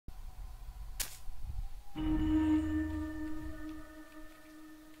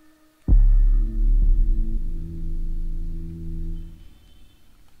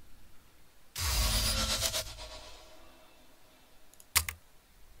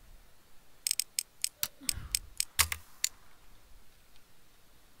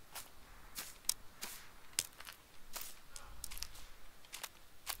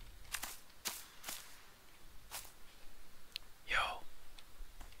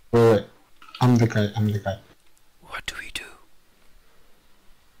I'm the guy, I'm the guy. What do we do?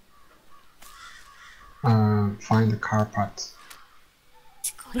 Find the car parts.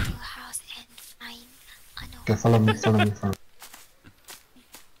 Let's go to a house and find an Okay, follow me, follow me, follow me.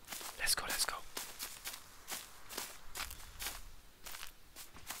 Let's go, let's go.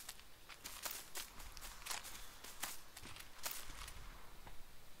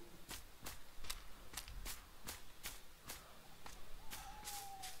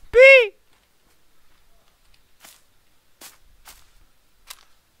 B!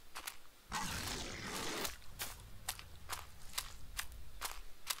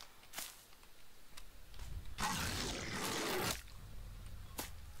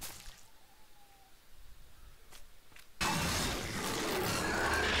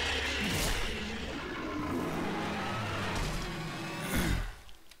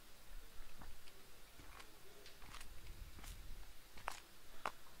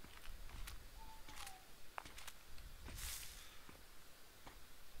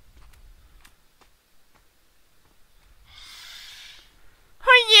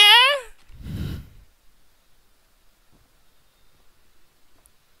 Oh yeah!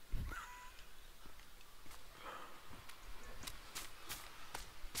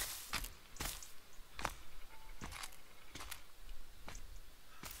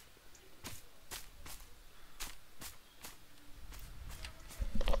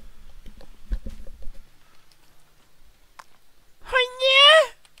 Oh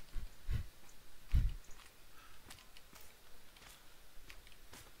yeah!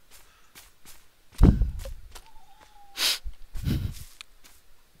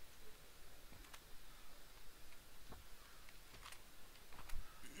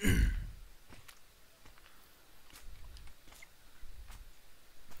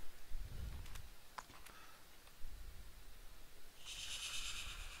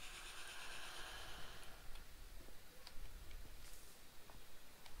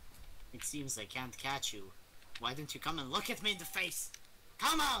 It seems I can't catch you. Why don't you come and look at me in the face?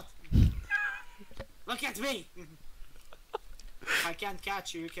 Come out! Look at me! If I can't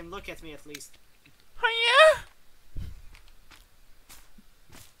catch you, you can look at me at least. Oh yeah!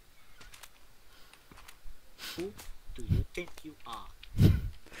 Who do you think you are?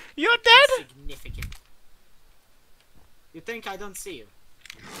 You're dead? Insignificant. You think I don't see you?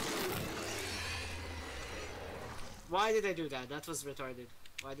 Why did I do that? That was retarded.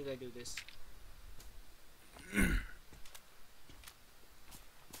 Why did I do this?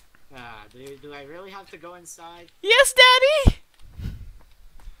 Do I really have to go inside? Yes, Daddy!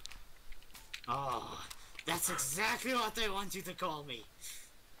 Oh, that's exactly what I want you to call me.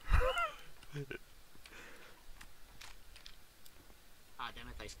 Ah, damn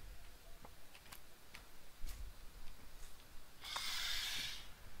it,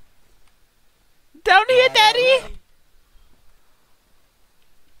 Down here, Daddy!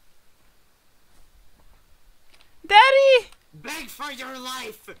 Daddy! Beg for your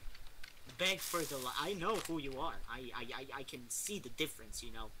life! Beg for the life. I know who you are. I can see the difference,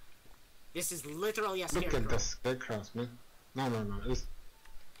 you know. This is literally a scarecrow. Look at the scarecrows, man. No, it's...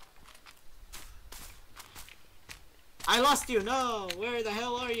 I lost you! No! Where the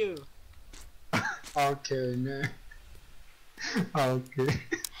hell are you? Okay, man. Okay.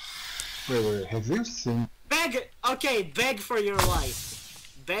 Wait, have you seen... Beg! Okay, beg for your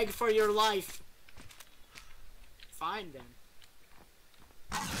life. Beg for your life. Fine then.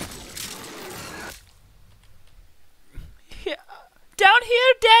 Here, down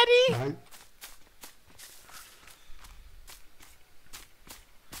here, Daddy! Right?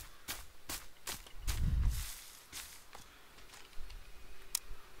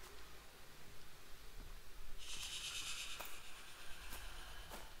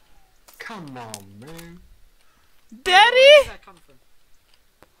 Come on, man. Daddy? Where did that come from?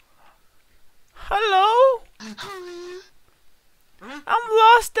 Hello? Huh? I'm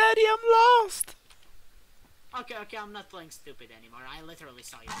lost, Daddy, I'm lost! Okay, I'm not playing stupid anymore. I literally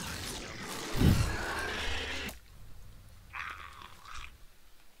saw you.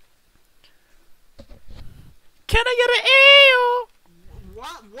 Can I get an ale?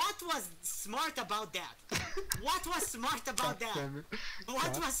 What was smart about that? What was smart about that?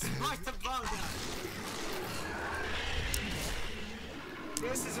 What was smart about that?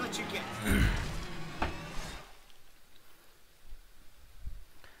 This is what you get.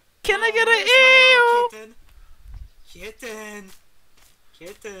 Can I get Where's an ale? Kitten.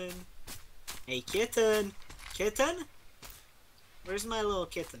 Kitten. Hey, kitten. Kitten? Where's my little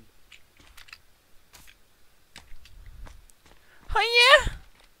kitten? Oh yeah?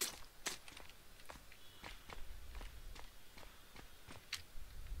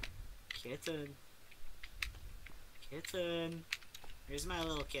 Kitten. Kitten. Here's my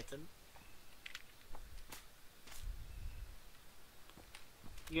little kitten.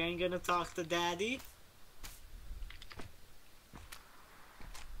 You ain't gonna talk to daddy?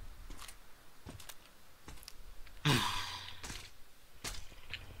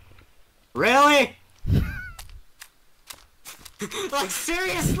 Really? Like,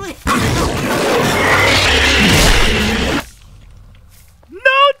 seriously?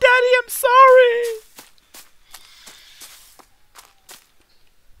 No, Daddy, I'm sorry.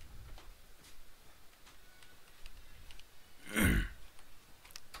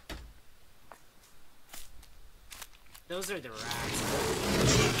 Those are the rats.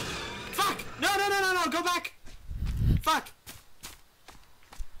 Fuck! No, no, no, no, no! Go back! Fuck!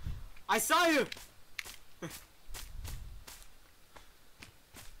 I saw you!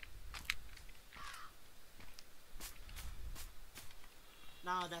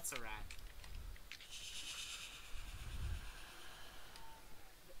 No, that's a rat.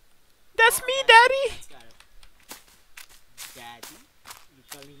 That's Oh, me, that's- Daddy. that's got it. Daddy? You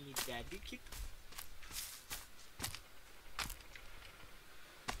calling me daddy, kid?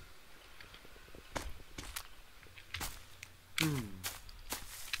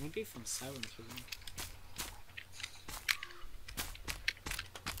 Maybe from Silent Hill.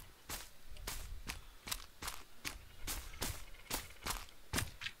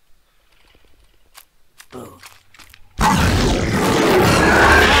 Oh.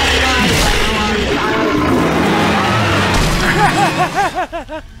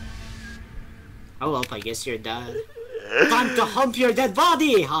 Oh well, I guess you're dead. Time to hump your dead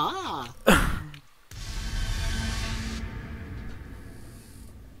body, huh?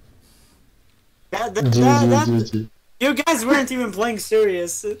 GG. You guys weren't even playing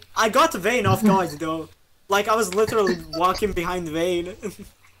serious. I got Vayne off guard though. Like I was literally walking behind Vayne.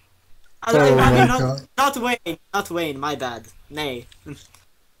 I Oh mean, my not, God. not Wayne, not Wayne, my bad. Nay.